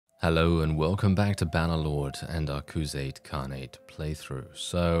Hello and welcome back to Bannerlord and our Crusade Khanate playthrough.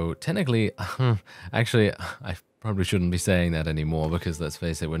 So technically, actually, I probably shouldn't be saying that anymore because let's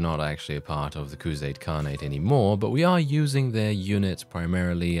face it, we're not actually a part of the Crusade Khanate anymore, but we are using their units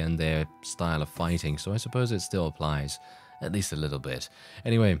primarily and their style of fighting, so I suppose it still applies, at least a little bit.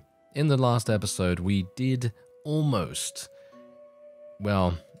 Anyway, in the last episode, we did almost,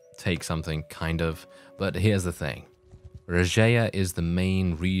 well, take something, kind of, but here's the thing. Regea is the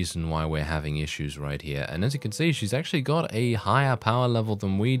main reason why we're having issues right here, and as you can see, she's actually got a higher power level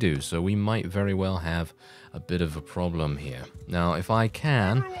than we do, so we might very well have a bit of a problem here. Now, if I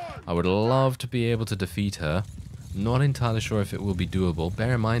can, I would love to be able to defeat her. Not entirely sure if it will be doable.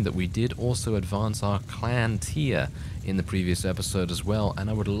 Bear in mind that we did also advance our clan tier in the previous episode as well, and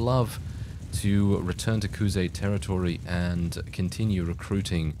I would love to return to Crusade territory and continue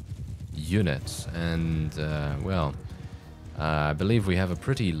recruiting units, and, well, I believe we have a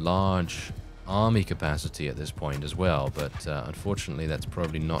pretty large army capacity at this point as well, but unfortunately that's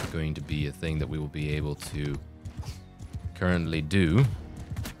probably not going to be a thing that we will be able to currently do,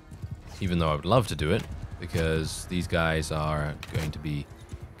 even though I would love to do it, because these guys are going to be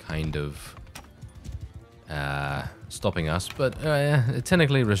kind of stopping us, but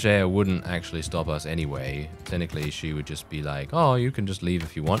technically Regea wouldn't actually stop us anyway. Technically she would just be like, oh, you can just leave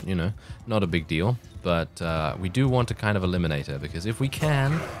if you want, you know, not a big deal. But we do want to kind of eliminate her, because if we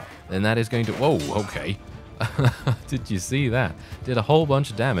can, then that is going to... Whoa, okay. Did you see that? Did a whole bunch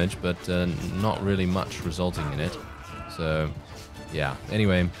of damage, but not really much resulting in it. So, yeah.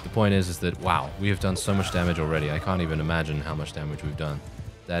 Anyway, the point is that, wow, we have done so much damage already. I can't even imagine how much damage we've done.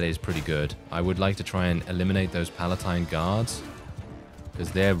 That is pretty good. I would like to try and eliminate those Palatine guards,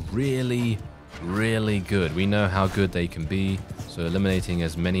 because they're really, really good. We know how good they can be, so eliminating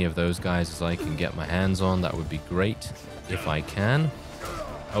as many of those guys as I can get my hands on, that would be great, if I can.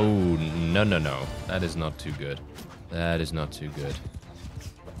 Oh, no, no, no. That is not too good. That is not too good.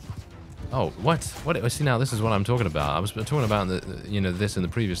 Oh, what? What? See, now this is what I'm talking about. I was talking about, this in the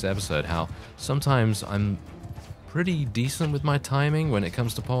previous episode, how sometimes I'm pretty decent with my timing when it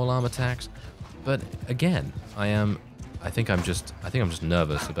comes to polearm attacks, but again, I think I'm just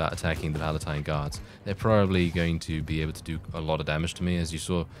nervous about attacking the Palatine guards. They're probably going to be able to do a lot of damage to me. As you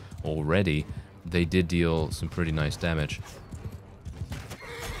saw already, they did deal some pretty nice damage.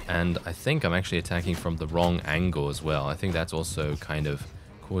 And I think I'm actually attacking from the wrong angle as well. I think that's also kind of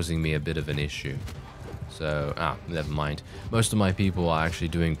causing me a bit of an issue. So, never mind. Most of my people are actually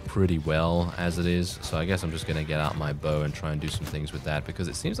doing pretty well as it is, so I guess I'm just going to get out my bow and try and do some things with that, because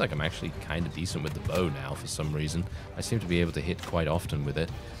it seems like I'm actually kind of decent with the bow now for some reason. I seem to be able to hit quite often with it.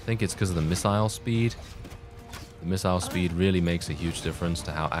 I think it's because of the missile speed. The missile speed really makes a huge difference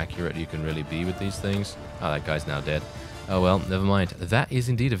to how accurate you can really be with these things. Oh, that guy's now dead. Oh well, never mind. That is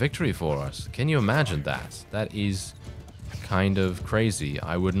indeed a victory for us. Can you imagine that? That is kind of crazy.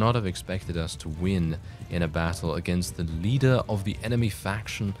 I would not have expected us to win in a battle against the leader of the enemy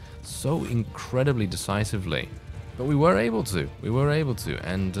faction so incredibly decisively. But we were able to. We were able to.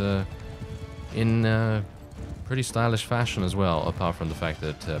 And in pretty stylish fashion as well, apart from the fact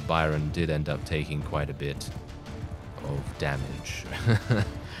that Byron did end up taking quite a bit of damage.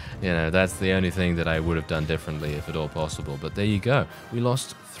 You know, that's the only thing that I would have done differently if at all possible. But there you go. We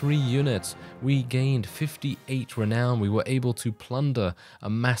lost 3 units. We gained 58 renown. We were able to plunder a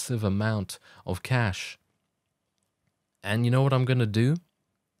massive amount of cash. And you know what I'm going to do?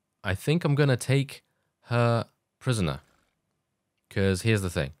 I think I'm going to take her prisoner. Because here's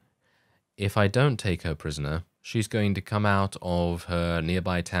the thing. If I don't take her prisoner, she's going to come out of her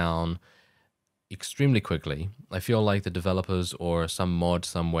nearby town extremely quickly. I feel like the developers or some mod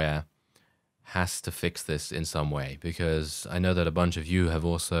somewhere has to fix this in some way, because I know that a bunch of you have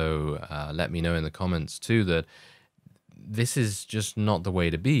also let me know in the comments too that this is just not the way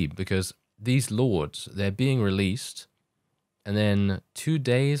to be, because these lords, they're being released, and then 2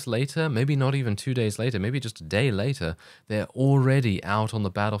 days later, maybe not even 2 days later, maybe just a day later, they're already out on the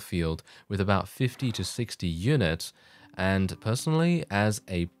battlefield with about 50 to 60 units. And personally, as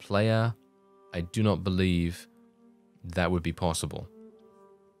a player, I do not believe that would be possible.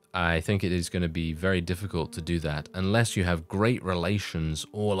 I think it is going to be very difficult to do that unless you have great relations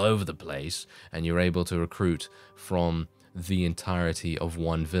all over the place and you're able to recruit from the entirety of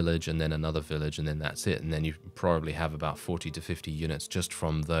one village and then another village, and then that's it. And then you probably have about 40 to 50 units just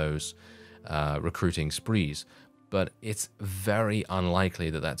from those recruiting sprees. But it's very unlikely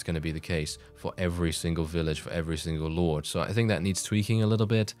that that's going to be the case for every single village, for every single lord. So I think that needs tweaking a little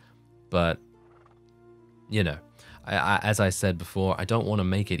bit, but you know, As I said before, I don't want to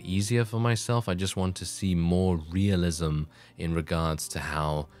make it easier for myself. I just want to see more realism in regards to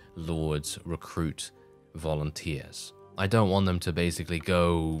how lords recruit volunteers. I don't want them to basically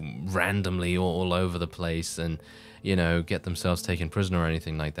go randomly all over the place and, you know, get themselves taken prisoner or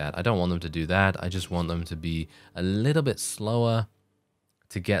anything like that. I don't want them to do that. I just want them to be a little bit slower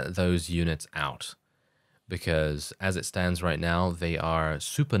to get those units out. Because as it stands right now, they are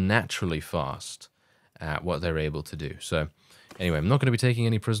supernaturally fast at what they're able to do. So anyway, I'm not going to be taking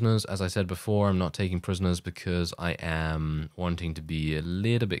any prisoners. As I said before, I'm not taking prisoners because I am wanting to be a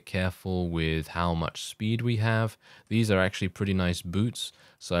little bit careful with how much speed we have. These are actually pretty nice boots,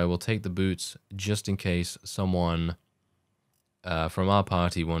 so I will take the boots just in case someone from our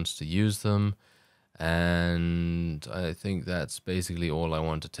party wants to use them. And I think that's basically all I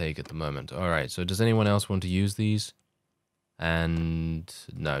want to take at the moment. All right, so does anyone else want to use these? And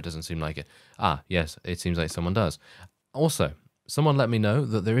no, it doesn't seem like it. Ah, yes, it seems like someone does. Also, someone let me know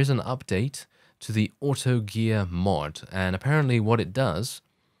that there is an update to the auto gear mod, and apparently what it does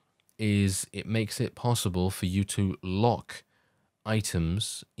is it makes it possible for you to lock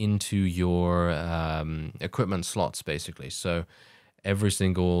items into your equipment slots, basically. So every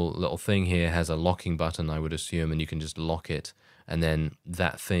single little thing here has a locking button, I would assume, and you can just lock it, and then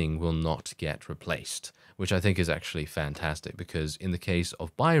that thing will not get replaced, which I think is actually fantastic, because in the case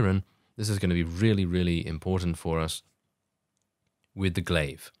of Byron, this is going to be really, really important for us with the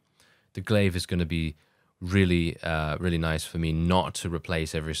glaive. The glaive is going to be really, really nice for me not to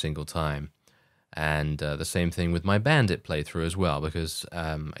replace every single time. And the same thing with my bandit playthrough as well, because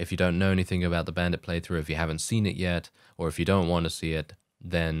if you don't know anything about the bandit playthrough, if you haven't seen it yet, or if you don't want to see it,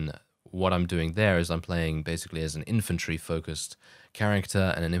 then what I'm doing there is I'm playing basically as an infantry-focused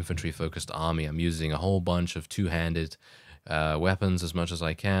character and an infantry-focused army. I'm using a whole bunch of two-handed weapons as much as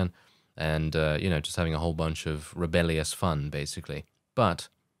I can, and, you know, just having a whole bunch of rebellious fun, basically. But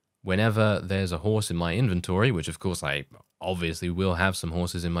whenever there's a horse in my inventory, which of course I obviously will have some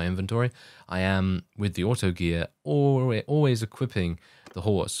horses in my inventory, I am, with the auto gear, always equipping the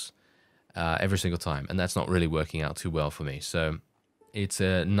horse every single time, and that's not really working out too well for me. So it's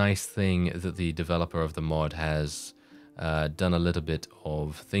a nice thing that the developer of the mod has done a little bit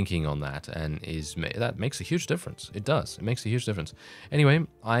of thinking on that, and that makes a huge difference. It does. It makes a huge difference. Anyway,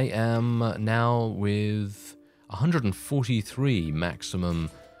 I am now with 143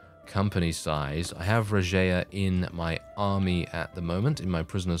 maximum company size. I have Regea in my army at the moment, in my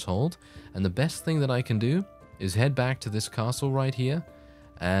prisoner's hold, and the best thing that I can do is head back to this castle right here.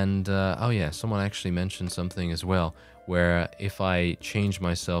 And oh yeah, someone actually mentioned something as well, where if I change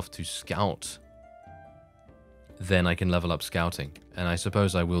myself to scout, then I can level up scouting. And I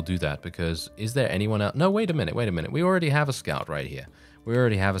suppose I will do that, because is there anyone else? No, wait a minute. We already have a scout right here. We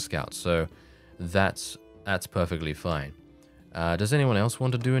already have a scout, so that's perfectly fine. Does anyone else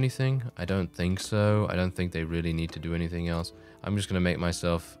want to do anything? I don't think so. I don't think they really need to do anything else. I'm just going to make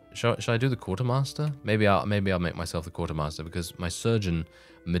myself... Should I do the quartermaster? Maybe I'll make myself the quartermaster, because my surgeon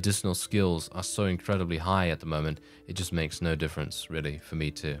medicinal skills are so incredibly high at the moment. It just makes no difference, really, for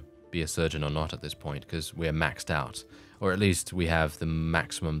me to be a surgeon or not at this point, because we're maxed out. Or at least we have the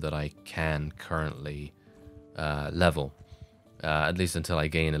maximum that I can currently level. At least until I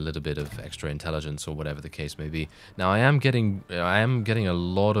gain a little bit of extra intelligence or whatever the case may be. Now I am getting a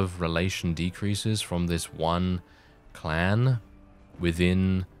lot of relation decreases from this one clan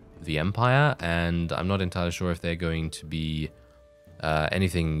within the Empire, and I'm not entirely sure if they're going to be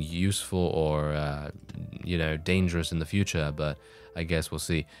anything useful or you know, dangerous in the future, but I guess we'll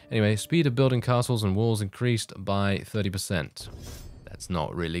see. Anyway, speed of building castles and walls increased by 30%. That's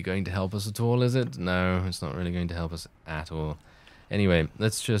not really going to help us at all, is it? No, it's not really going to help us at all. Anyway,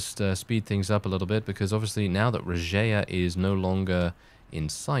 let's just speed things up a little bit, because obviously now that Regea is no longer in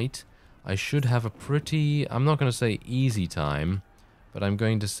sight, I should have a pretty, I'm not going to say easy time, but I'm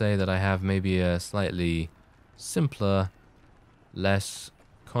going to say that I have maybe a slightly simpler, less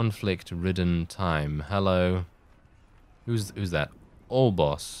conflict-ridden time. Hello. Who's that? All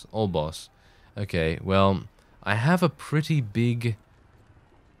boss. Okay, well, I have a pretty big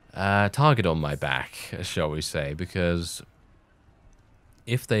target on my back, shall we say, because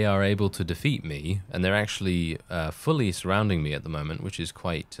if they are able to defeat me, and they're actually fully surrounding me at the moment, which is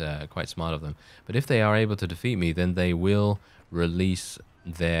quite smart of them, but if they are able to defeat me, then they will release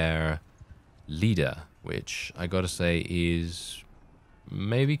their leader, which I gotta say is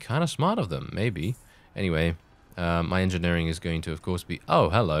maybe kind of smart of them, maybe. Anyway, my engineering is going to, of course, be... Oh,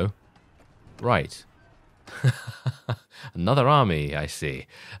 hello. Right. Another army, I see.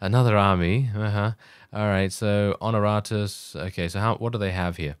 Another army. Alright, so Honoratus. Okay, so what do they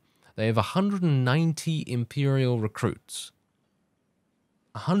have here? They have 190 Imperial recruits.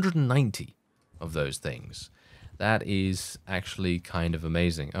 190 of those things. That is actually kind of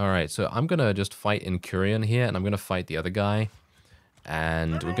amazing. Alright, so I'm going to just fight Incurion here, and I'm going to fight the other guy.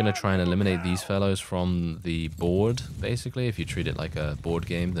 And we're going to try and eliminate these fellows from the board, basically. If you treat it like a board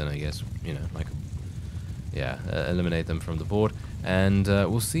game, then I guess, you know, like, yeah, eliminate them from the board. And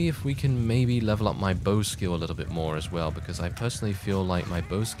we'll see if we can maybe level up my bow skill a little bit more as well, because I personally feel like my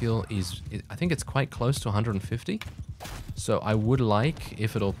bow skill is, I think it's quite close to 150. So I would like,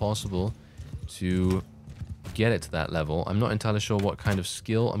 if at all possible, to get it to that level. I'm not entirely sure what kind of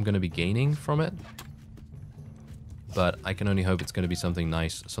skill I'm going to be gaining from it, but I can only hope it's going to be something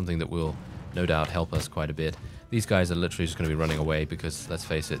nice, something that will no doubt help us quite a bit. These guys are literally just going to be running away because, let's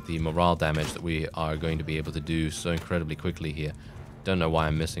face it, the morale damage that we are going to be able to do so incredibly quickly here. Don't know why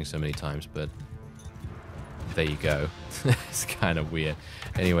I'm missing so many times, but there you go. It's kind of weird.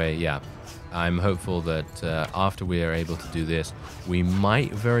 Anyway, yeah, I'm hopeful that after we are able to do this, we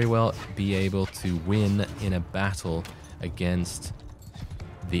might very well be able to win in a battle against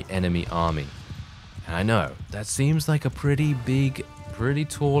the enemy army. And I know, that seems like a pretty big, pretty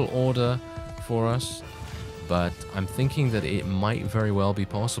tall order for us, but I'm thinking that it might very well be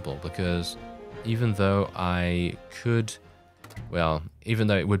possible, because even though I could, well, even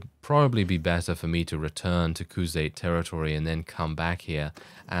though it would probably be better for me to return to Khuzait territory and then come back here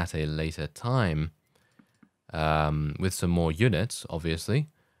at a later time, with some more units, obviously,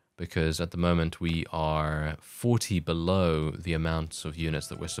 because at the moment we are 40 below the amounts of units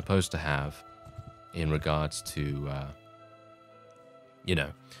that we're supposed to have in regards to, you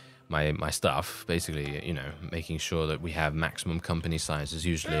know, my stuff. Basically, you know, making sure that we have maximum company size is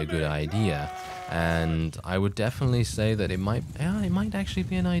usually a good idea. And I would definitely say that it might actually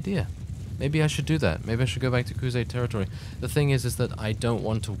be an idea. Maybe I should do that. Maybe I should go back to Khuzait territory. The thing is that I don't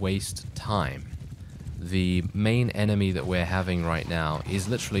want to waste time. The main enemy that we're having right now is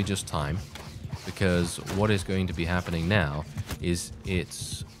literally just time, because what is going to be happening now is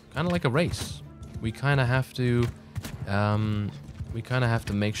it's kind of like a race. We kind of have to,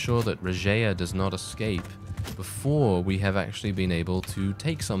 make sure that Regea does not escape before we have actually been able to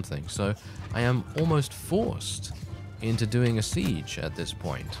take something. So I am almost forced into doing a siege at this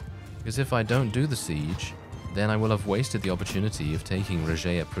point, because if I don't do the siege, then I will have wasted the opportunity of taking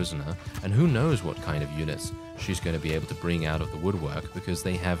Regea prisoner, and who knows what kind of units she's going to be able to bring out of the woodwork, because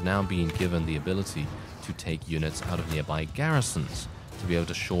they have now been given the ability to take units out of nearby garrisons to be able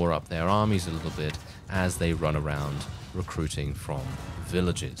to shore up their armies a little bit as they run around recruiting from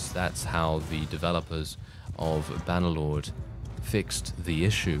villages. That's how the developers of Bannerlord fixed the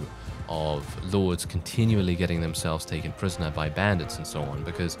issue of lords continually getting themselves taken prisoner by bandits and so on,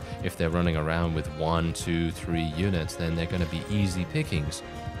 because if they're running around with 1, 2, 3 units, then they're going to be easy pickings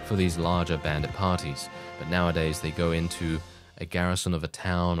for these larger bandit parties. But nowadays they go into a garrison of a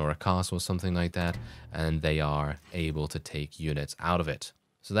town or a castle or something like that, and they are able to take units out of it.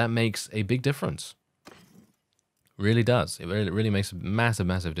 So that makes a big difference. Really does. It really makes a massive,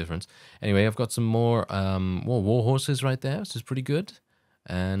 massive difference. Anyway, I've got some more war horses right there, which is pretty good.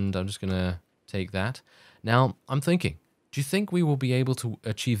 And I'm just going to take that. Now, I'm thinking, do you think we will be able to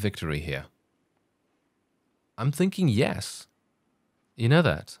achieve victory here? I'm thinking yes. You know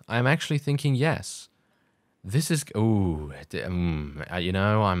that. I'm actually thinking yes. This is... Ooh, you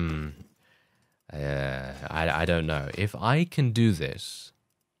know, I don't know. If I can do this,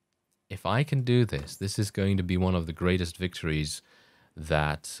 this is going to be one of the greatest victories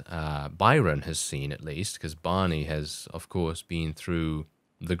that Byron has seen, at least, because Barney has, of course, been through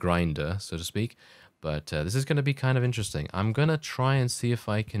the grinder, so to speak. But this is going to be kind of interesting. I'm going to try and see if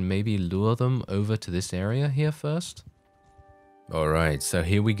I can maybe lure them over to this area here first. Alright, so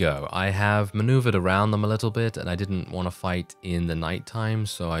here we go. I have maneuvered around them a little bit, and I didn't want to fight in the nighttime,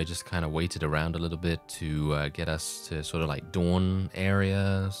 so I just kind of waited around a little bit to get us to sort of like dawn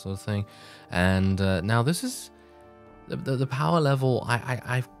area sort of thing. And now this is... The power level,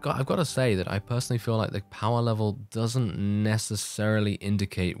 I've got to say that I personally feel like the power level doesn't necessarily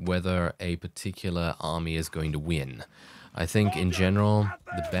indicate whether a particular army is going to win. I think in general,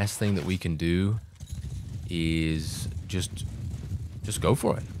 the best thing that we can do is just go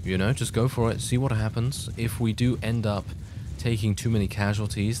for it, you know, just go for it, see what happens. If we do end up taking too many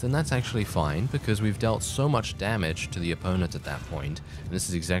casualties, then that's actually fine, because we've dealt so much damage to the opponent at that point. And this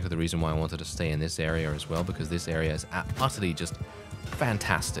is exactly the reason why I wanted to stay in this area as well, because this area is utterly just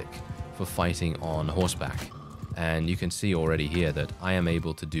fantastic for fighting on horseback. And you can see already here that I am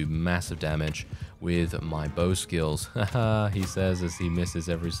able to do massive damage with my bow skills. Haha, he says as he misses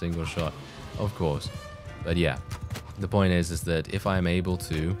every single shot, of course. But yeah, the point is that if I'm able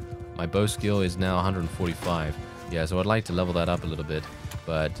to My bow skill is now 145. Yeah, so I'd like to level that up a little bit.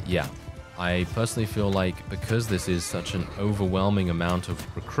 But yeah, I personally feel like because this is such an overwhelming amount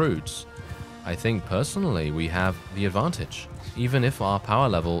of recruits, I think personally we have the advantage. Even if our power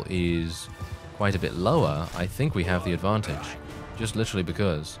level is quite a bit lower, I think we have the advantage. Just literally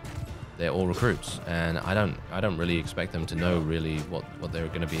because they're all recruits, and I don't really expect them to know really what they're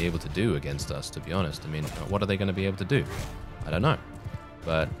going to be able to do against us, to be honest. I mean, what are they going to be able to do? I don't know.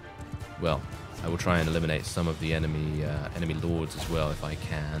 But, well, I will try and eliminate some of the enemy lords as well if I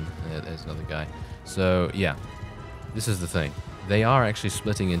can. There's another guy. So, yeah, this is the thing. They are actually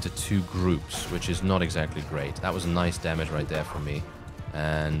splitting into 2 groups, which is not exactly great. That was nice damage right there from me,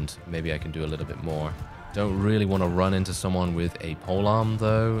 and maybe I can do a little bit more. Don't really want to run into someone with a polearm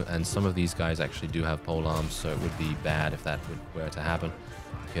though, and some of these guys actually do have polearms, so it would be bad if that were to happen,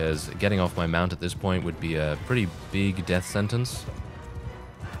 because getting off my mount at this point would be a pretty big death sentence.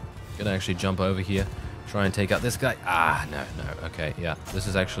 Gonna actually jump over here, try and take out this guy. Ah, no, okay, yeah, this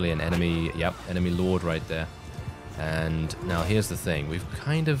is actually an enemy, yep, enemy lord right there. And now here's the thing, we've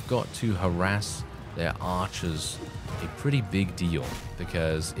kind of got to harass their archers a pretty big deal,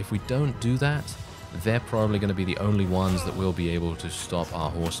 because if we don't do that, they're probably going to be the only ones that will be able to stop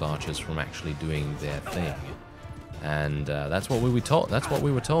our horse archers from actually doing their thing. And that's what we were told. That's what we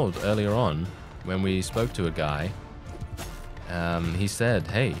were told earlier on when we spoke to a guy. He said,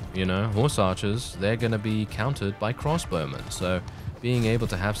 hey, you know, horse archers, they're going to be countered by crossbowmen. So being able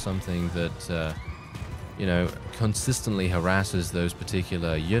to have something that, you know, consistently harasses those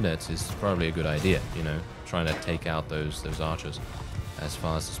particular units is probably a good idea, you know, trying to take out those archers as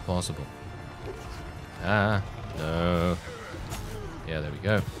fast as possible. Ah, no. Yeah, there we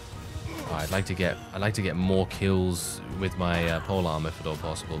go. Oh, I'd like to get more kills with my polearm if at all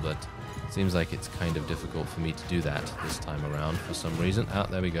possible, but it seems like it's kind of difficult for me to do that this time around for some reason. Ah,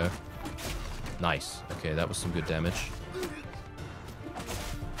 there we go. Nice. Okay, that was some good damage.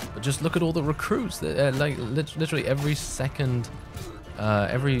 But just look at all the recruits. Like literally every second.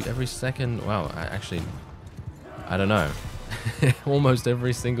 Every second. Wow. I don't know. Almost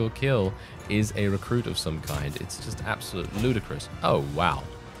every single kill is a recruit of some kind. It's just absolutely ludicrous. Oh, wow.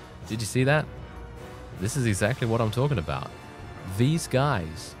 Did you see that? This is exactly what I'm talking about. These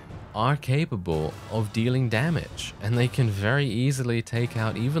guys are capable of dealing damage, and they can very easily take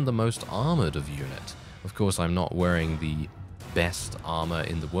out even the most armored of units. Of course, I'm not wearing the best armor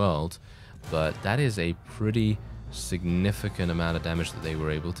in the world, but that is a pretty significant amount of damage that they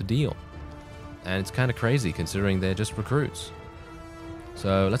were able to deal. And it's kind of crazy considering they're just recruits.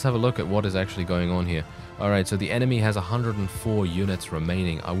 So let's have a look at what is actually going on here. Alright, so the enemy has 104 units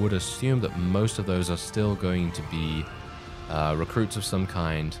remaining. I would assume that most of those are still going to be recruits of some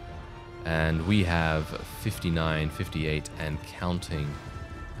kind. And we have 59, 58 and counting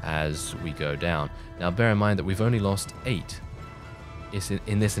as we go down. Now bear in mind that we've only lost 8.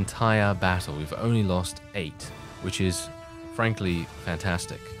 In this entire battle, we've only lost 8, which is frankly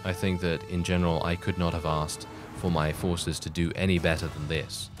fantastic. I think that in general I could not have asked for my forces to do any better than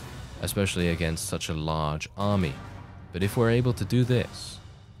this, especially against such a large army. But if we're able to do this,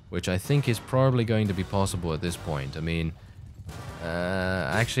 which I think is probably going to be possible at this point, I mean,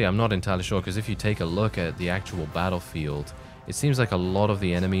 actually I'm not entirely sure, because if you take a look at the actual battlefield, it seems like a lot of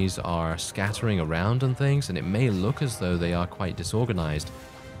the enemies are scattering around and things, and it may look as though they are quite disorganized,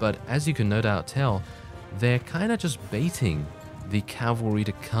 but as you can no doubt tell, they're kind of just baiting the cavalry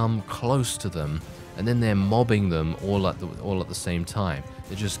to come close to them, and then they're mobbing them all at the same time.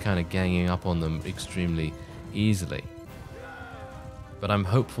 They're just kind of ganging up on them extremely easily. But I'm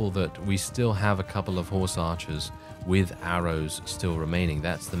hopeful that we still have a couple of horse archers with arrows still remaining.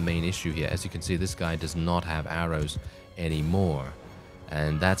 That's the main issue here. As you can see, this guy does not have arrows anymore.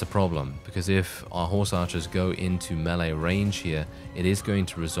 And that's a problem, because if our horse archers go into melee range here, it is going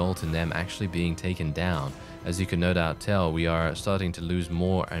to result in them actually being taken down. As you can no doubt tell, we are starting to lose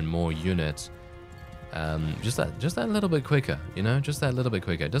more and more units. Just that little bit quicker, you know, just that little bit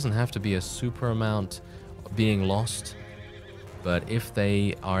quicker. It doesn't have to be a super amount being lost, but if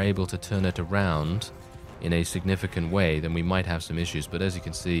they are able to turn it around in a significant way, then we might have some issues. But as you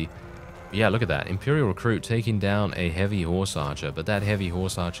can see, yeah, look at that. Imperial Recruit taking down a heavy horse archer, but that heavy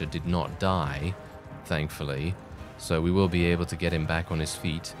horse archer did not die, thankfully, so we will be able to get him back on his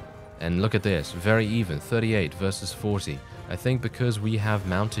feet. And look at this, very even, 38 versus 40. I think because we have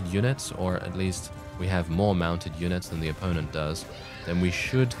mounted units, or at least we have more mounted units than the opponent does, then we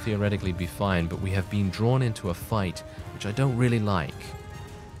should theoretically be fine, but we have been drawn into a fight, which I don't really like.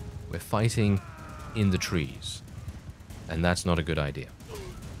 We're fighting in the trees, and that's not a good idea.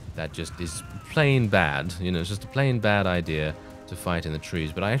 That just is plain bad, you know, it's just a plain bad idea to fight in the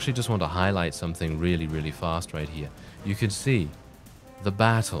trees. But I actually just want to highlight something really, really fast right here. You can see the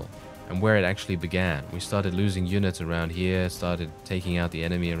battle and where it actually began. We started losing units around here, started taking out the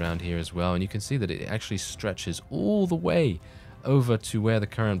enemy around here as well, and you can see that it actually stretches all the way over to where the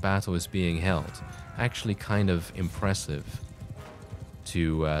current battle is being held. Actually kind of impressive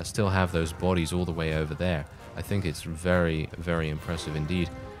to still have those bodies all the way over there. I think it's very, very impressive indeed.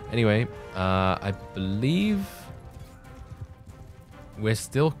 Anyway, I believe we're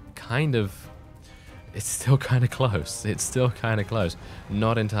still kind of... It's still kind of close. It's still kind of close.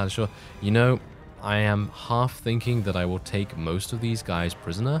 Not entirely sure. You know, I am half thinking that I will take most of these guys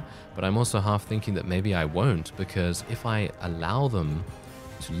prisoner, but I'm also half thinking that maybe I won't, because if I allow them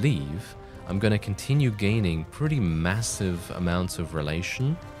to leave, I'm going to continue gaining pretty massive amounts of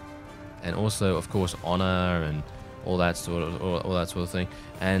relation, and also, of course, honor and all that sort of thing.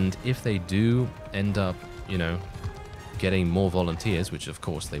 And if they do end up, you know, getting more volunteers, which of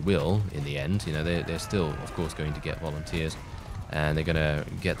course they will in the end, you know, they're still of course going to get volunteers, and they're going to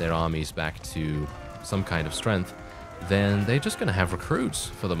get their armies back to some kind of strength, then they're just going to have recruits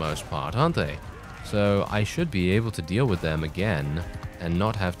for the most part, aren't they? So I should be able to deal with them again and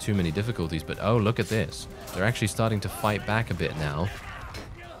not have too many difficulties. But oh, look at this. They're actually starting to fight back a bit now.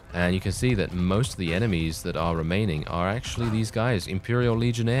 And you can see that most of the enemies that are remaining are actually these guys, Imperial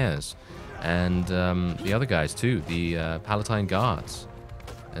Legionnaires. And the other guys too, the Palatine Guards.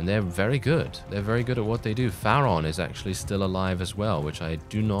 And they're very good. They're very good at what they do. Pharaon is actually still alive as well, which I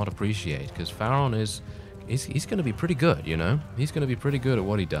do not appreciate, because Pharaon he's going to be pretty good, you know? He's going to be pretty good at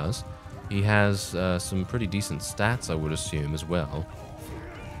what he does. He has some pretty decent stats, I would assume, as well.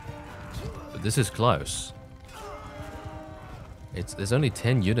 But this is close. There's only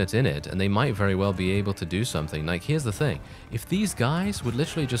 10 units in it, and they might very well be able to do something. Like, here's the thing. If these guys would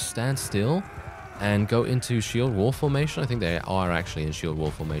literally just stand still and go into shield wall formation, I think they are actually in shield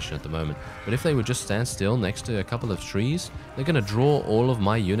wall formation at the moment, but if they would just stand still next to a couple of trees, they're going to draw all of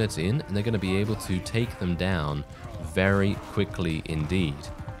my units in, and they're going to be able to take them down very quickly indeed.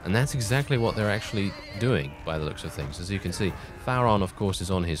 And that's exactly what they're actually doing by the looks of things. As you can see, Pharaon, of course,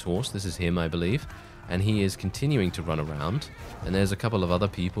 is on his horse. This is him, I believe. And he is continuing to run around. And there's a couple of other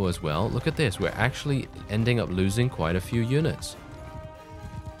people as well. Look at this. We're actually ending up losing quite a few units.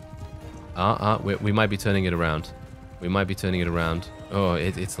 We might be turning it around. We might be turning it around. Oh,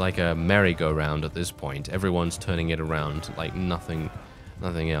 it's like a merry-go-round at this point. Everyone's turning it around like nothing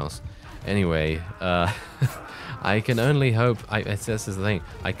else. Anyway, I can only hope... this is the thing.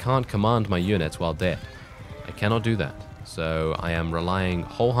 I can't command my units while dead. I cannot do that. So I am relying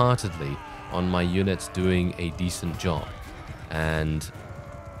wholeheartedly on my units doing a decent job. And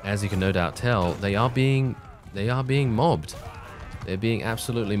as you can no doubt tell, they are being mobbed. They're being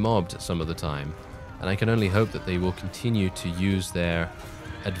absolutely mobbed some of the time. And I can only hope that they will continue to use their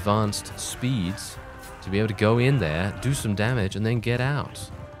advanced speeds to be able to go in there, do some damage, and then get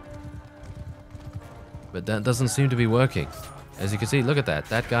out. But that doesn't seem to be working. As you can see, look at that.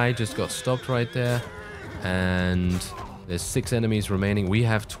 That guy just got stopped right there. And there's 6 enemies remaining. We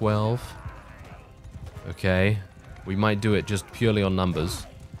have 12. Okay. We might do it just purely on numbers.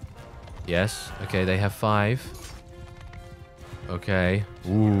 Yes. Okay, they have 5. Okay.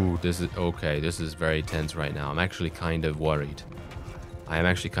 Ooh, this is very tense right now. I'm actually kind of worried. I am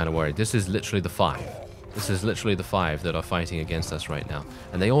actually kind of worried. This is literally the 5. This is literally the 5 that are fighting against us right now.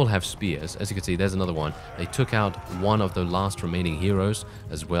 And they all have spears. As you can see, there's another one. They took out one of the last remaining heroes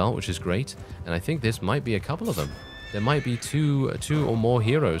as well, which is great. And I think this might be a couple of them. There might be two or more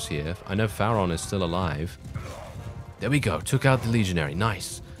heroes here. I know Pharaon is still alive. There we go. Took out the legionary.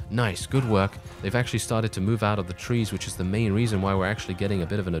 Nice. Nice. Good work. They've actually started to move out of the trees, which is the main reason why we're actually getting a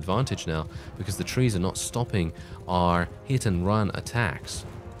bit of an advantage now, because the trees are not stopping our hit-and-run attacks.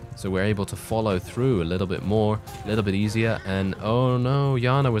 So we're able to follow through a little bit more, a little bit easier. And oh no,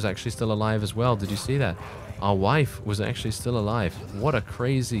 Yana was actually still alive as well. Did you see that? Our wife was actually still alive. What a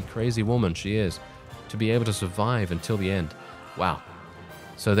crazy, crazy woman she is, to be able to survive until the end. Wow.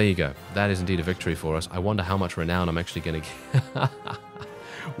 So there you go. That is indeed a victory for us. I wonder how much renown I'm actually going to get.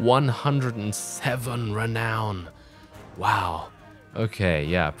 107 renown. Wow. Okay,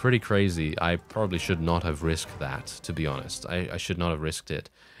 yeah, pretty crazy. I probably should not have risked that, to be honest. I should not have risked it.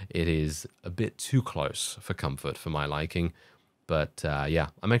 It is a bit too close for comfort, for my liking. But yeah,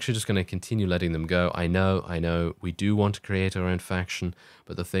 I'm actually just going to continue letting them go. I know, we do want to create our own faction,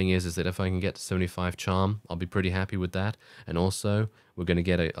 but the thing is that if I can get to 75 charm, I'll be pretty happy with that. And also, we're going to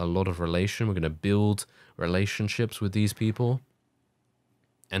get a lot of relation. We're going to build relationships with these people.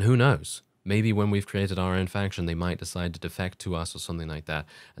 And who knows? maybe when we've created our own faction, they might decide to defect to us or something like that,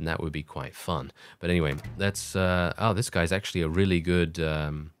 and that would be quite fun. But anyway, that's... oh, this guy's actually a really good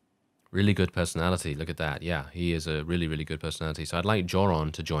personality. Look at that. Yeah, he is a really, really good personality. So I'd like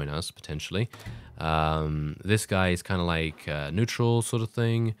Joron to join us, potentially. This guy is kind of like neutral sort of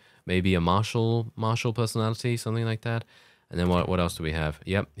thing. Maybe a martial personality, something like that. And then what else do we have?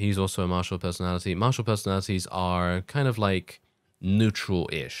 Yep, he's also a martial personality. Martial personalities are kind of like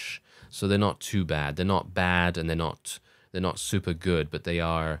neutral-ish. So they're not too bad. They're not bad and they're not super good, but they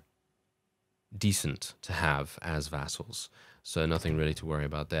are decent to have as vassals. So nothing really to worry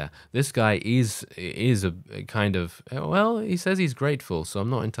about there. This guy is a kind of, well, he says he's grateful, so I'm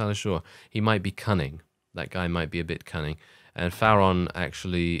not entirely sure. He might be cunning. That guy might be a bit cunning. And Pharaon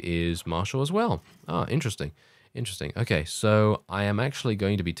actually is martial as well. Ah, interesting. Interesting. Okay, so I am actually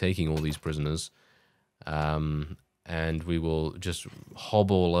going to be taking all these prisoners. And we will just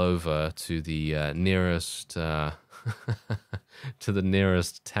hobble over to the nearest to the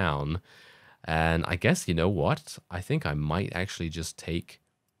nearest town. And I guess, you know what? I think I might actually just take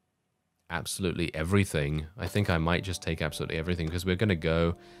absolutely everything. I think I might just take absolutely everything because we're going to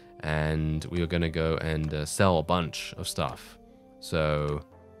go and sell a bunch of stuff. So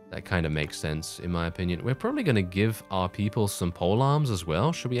that kind of makes sense in my opinion. We're probably going to give our people some polearms as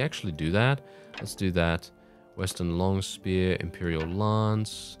well. Should we actually do that? Let's do that. Western long spear, Imperial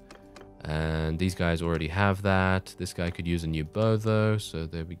lance. And these guys already have that. This guy could use a new bow though. So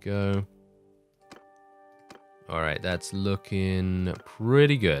there we go. All right, that's looking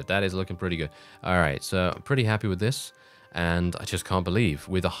pretty good. That is looking pretty good. All right, so I'm pretty happy with this. And I just can't believe,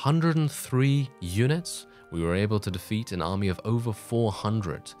 with 103 units, we were able to defeat an army of over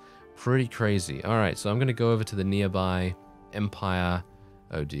 400. Pretty crazy. All right, so I'm going to go over to the nearby empire.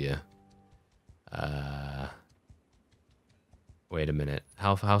 Oh, dear. Wait a minute.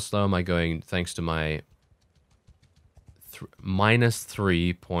 How slow am I going thanks to my minus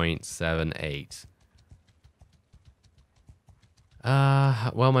 3.78?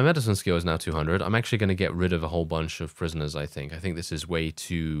 Well, my medicine skill is now 200. I'm actually going to get rid of a whole bunch of prisoners, I think. I think this is way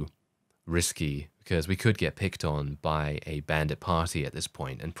too risky because we could get picked on by a bandit party at this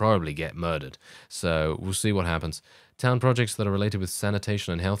point and probably get murdered. So we'll see what happens. Town projects that are related with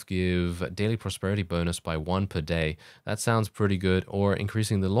sanitation and health give daily prosperity bonus by 1 per day. That sounds pretty good. Or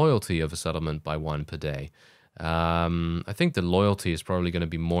increasing the loyalty of a settlement by 1 per day. I think the loyalty is probably going to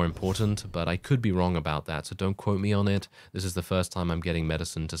be more important, but I could be wrong about that, so don't quote me on it. This is the first time I'm getting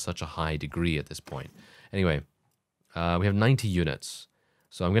medicine to such a high degree at this point. Anyway, we have 90 units,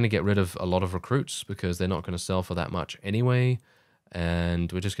 so I'm going to get rid of a lot of recruits because they're not going to sell for that much anyway, and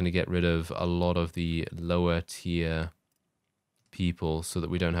we're just going to get rid of a lot of the lower tier people so that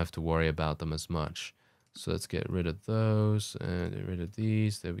we don't have to worry about them as much. So let's get rid of those, and get rid of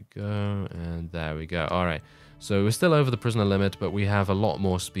these, there we go, and there we go. Alright, so we're still over the prisoner limit, but we have a lot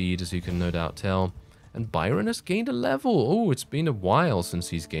more speed, as you can no doubt tell. And Byron has gained a level. Oh, it's been a while since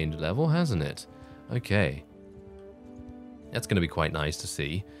he's gained a level, hasn't it? Okay. That's going to be quite nice to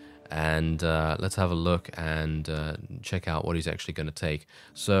see. And let's have a look and check out what he's actually going to take.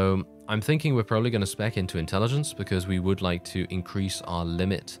 So I'm thinking we're probably going to spec into intelligence because we would like to increase our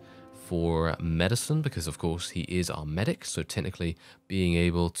limit for medicine, because of course he is our medic, so technically being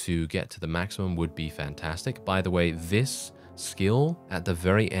able to get to the maximum would be fantastic. By the way, this skill at the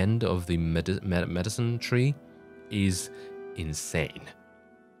very end of the medicine tree is insane,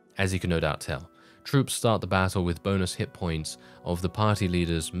 as you can no doubt tell. Troops start the battle with bonus hit points of the party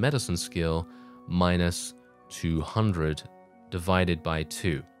leader's medicine skill minus 200 divided by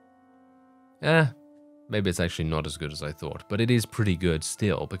 2. Maybe it's actually not as good as I thought, but it is pretty good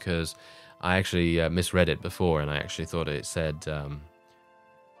still because I actually misread it before and I actually thought it said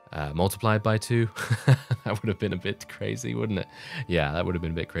multiplied by 2. That would have been a bit crazy, wouldn't it? Yeah, that would have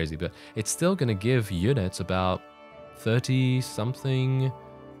been a bit crazy, but it's still going to give units about 30-something.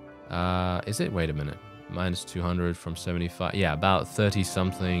 Is it? Wait a minute. Minus 200 from 75. Yeah, about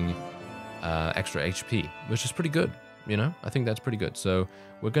 30-something extra HP, which is pretty good. You know, I think that's pretty good. So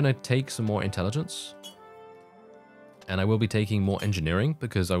we're going to take some more intelligence. And I will be taking more engineering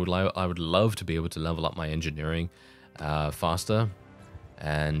because I would love to be able to level up my engineering faster.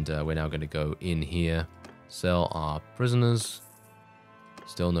 And we're now going to go in here, sell our prisoners.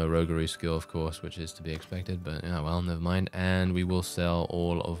 Still no roguery skill, of course, which is to be expected. But yeah, well, never mind. And we will sell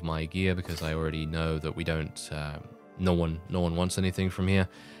all of my gear because I already know that we don't. No one wants anything from here.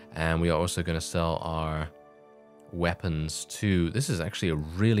 And we are also going to sell our weapons too. This is actually a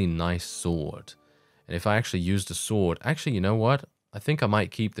really nice sword. And if I actually used a sword, actually, you know what? I think I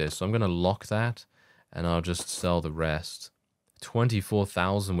might keep this. So I'm going to lock that and I'll just sell the rest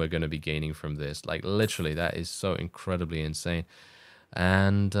 24,000 we're going to be gaining from this. Like, literally, that is so incredibly insane.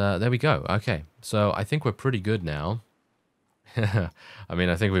 And there we go. Okay, so I think we're pretty good now. I mean,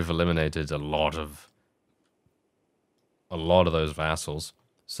 I think we've eliminated a lot of those vassals.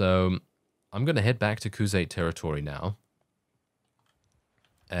 So I'm going to head back to Khuzait territory now.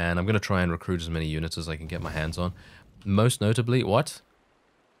 And I'm going to try and recruit as many units as I can get my hands on. Most notably, what?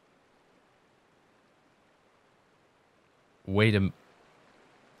 Wait a...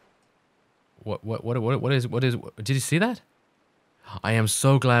 What is... Did you see that? I am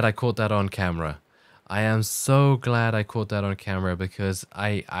so glad I caught that on camera. I am so glad I caught that on camera because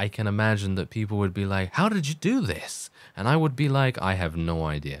I can imagine that people would be like, how did you do this? And I would be like, I have no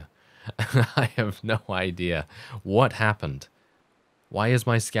idea. I have no idea what happened. Why is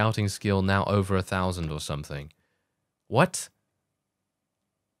my scouting skill now over 1,000 or something? What?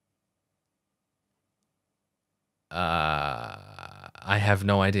 I have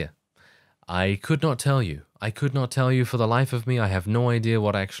no idea. I could not tell you. I could not tell you for the life of me. I have no idea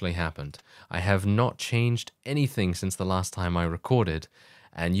what actually happened. I have not changed anything since the last time I recorded.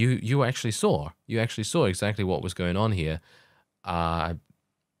 And you actually saw. You actually saw exactly what was going on here. I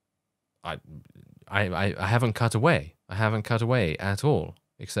haven't cut away. I haven't cut away at all,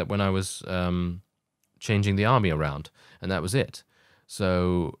 except when I was changing the army around, and that was it.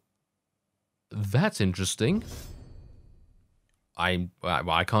 So that's interesting. I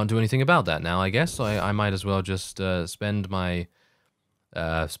can't do anything about that now, I guess. So I might as well just spend my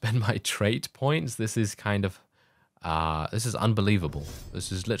trait points. This is kind of this is unbelievable.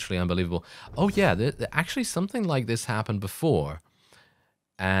 This is literally unbelievable. Oh yeah, actually something like this happened before.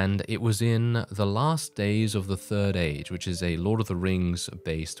 And it was in the last days of the Third Age, which is a Lord of the Rings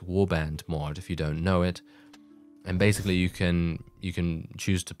based warband mod, if you don't know it. And basically you can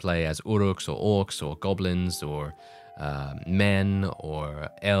choose to play as Uruks or Orcs or Goblins or men or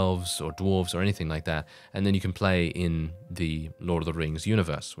elves or dwarves or anything like that. And then you can play in the Lord of the Rings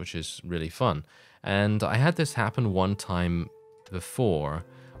universe, which is really fun. And I had this happen one time before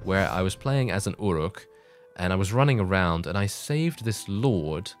where I was playing as an Uruk, and I was running around, and I saved this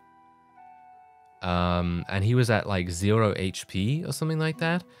lord, and he was at like 0 HP or something like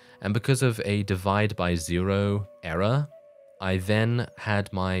that. And because of a divide by 0 error, I then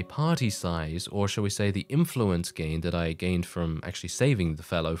had my party size, or shall we say the influence gain that I gained from actually saving the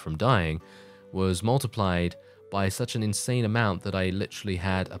fellow from dying, was multiplied by such an insane amount that I literally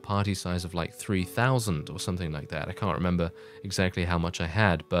had a party size of like 3,000 or something like that. I can't remember exactly how much I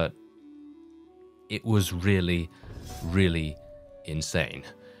had, but it was really, really insane.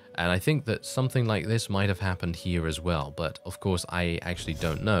 And I think that something like this might have happened here as well. But of course, I actually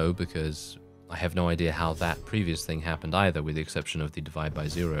don't know because I have no idea how that previous thing happened either, with the exception of the divide by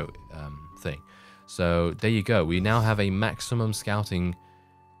 0 thing. So there you go. We now have a maximum scouting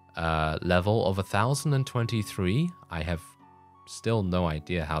level of 1,023. I have still no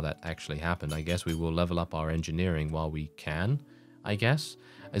idea how that actually happened. I guess we will level up our engineering while we can, I guess.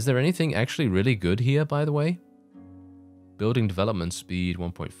 Is there anything actually really good here, by the way? Building development speed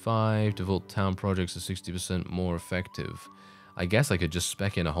 1.5. Devote town projects are 60% more effective. I guess I could just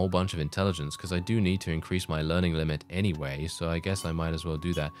spec in a whole bunch of intelligence because I do need to increase my learning limit anyway. So I guess I might as well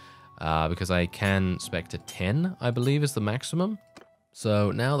do that because I can spec to 10, I believe is the maximum.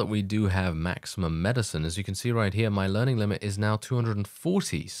 So now that we do have maximum medicine, as you can see right here, my learning limit is now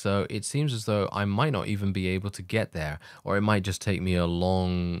 240. So it seems as though I might not even be able to get there, or it might just take me a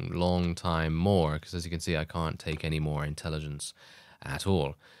long time more, because as you can see, I can't take any more intelligence at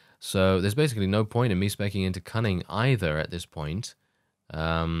all. So there's basically no point in me specking into cunning either at this point.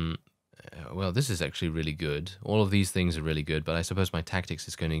 Well, this is actually really good. All of these things are really good, but I suppose my tactics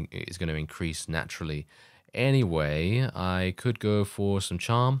is going to increase naturally. Anyway, I could go for some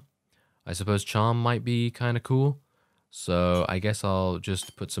charm. I suppose charm might be kind of cool. So I guess I'll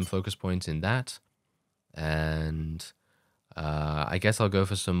just put some focus points in that. And I guess I'll go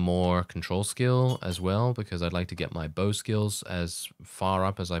for some more control skill as well, because I'd like to get my bow skills as far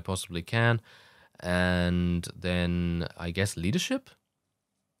up as I possibly can. And then I guess leadership?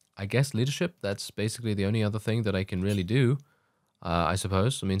 That's basically the only other thing that I can really do. I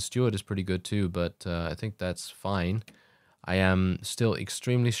suppose. I mean, Steward is pretty good too, but I think that's fine. I am still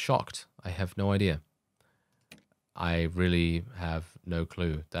extremely shocked. I have no idea. I really have no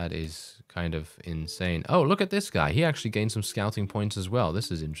clue. That is kind of insane. Oh, look at this guy. He actually gained some scouting points as well. This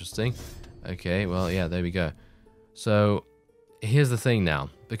is interesting. Okay, well, yeah, there we go. So, here's the thing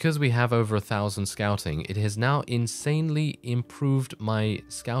now. Because we have over 1,000 scouting, it has now insanely improved my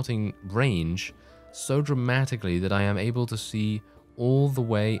scouting range so dramatically that I am able to see all the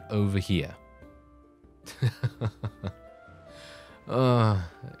way over here.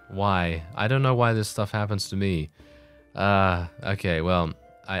 Why? I don't know why this stuff happens to me. Okay, well,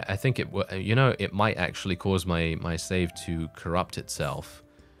 I think it might actually cause my save to corrupt itself,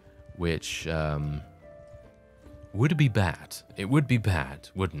 which, would be bad. It would be bad,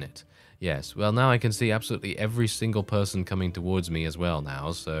 wouldn't it? Yes, well, now I can see absolutely every single person coming towards me as well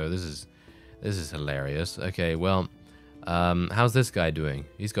now, so this is hilarious. Okay, well, how's this guy doing?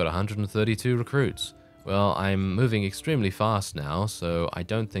 He's got 132 recruits. Well, I'm moving extremely fast now, so I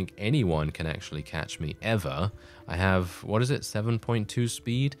don't think anyone can actually catch me ever. I have, what is it, 7.2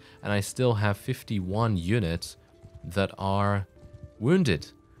 speed, and I still have 51 units that are wounded.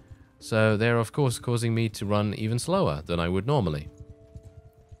 So they're, of course, causing me to run even slower than I would normally.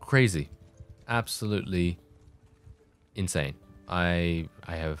 Crazy. Absolutely insane. Wow,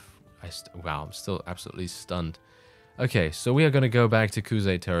 I'm still absolutely stunned. Okay, so we are going to go back to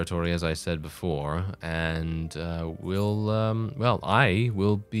Kuzate territory, as I said before, and I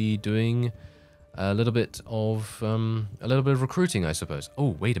will be doing a little bit of recruiting, I suppose.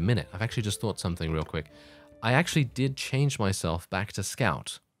 Oh, wait a minute. I've actually just thought something real quick. I actually did change myself back to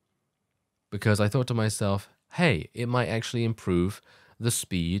Scout, because I thought to myself, hey, it might actually improve the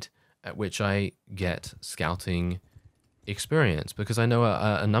speed at which I get scouting experience, because I know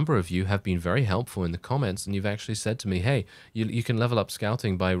a number of you have been very helpful in the comments, and you've actually said to me, hey, you can level up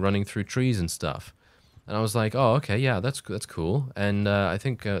scouting by running through trees and stuff. And I was like, oh, okay, yeah, that's cool. And I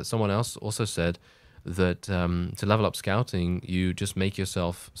think someone else also said that to level up scouting, you just make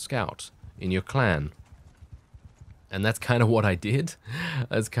yourself scout in your clan. And that's kind of what I did.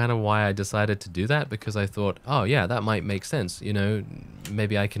 That's kind of why I decided to do that, because I thought, oh yeah, that might make sense. You know,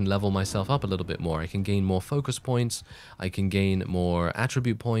 maybe I can level myself up a little bit more. I can gain more focus points. I can gain more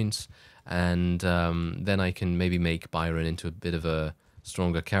attribute points. And then I can maybe make Byron into a bit of a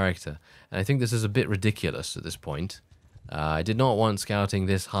stronger character. And I think this is a bit ridiculous at this point. I did not want scouting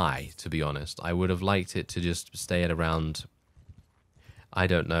this high, to be honest. I would have liked it to just stay at around, I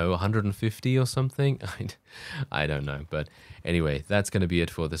don't know, 150 or something? I don't know. But anyway, that's going to be it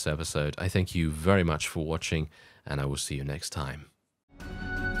for this episode. I thank you very much for watching, and I will see you next time.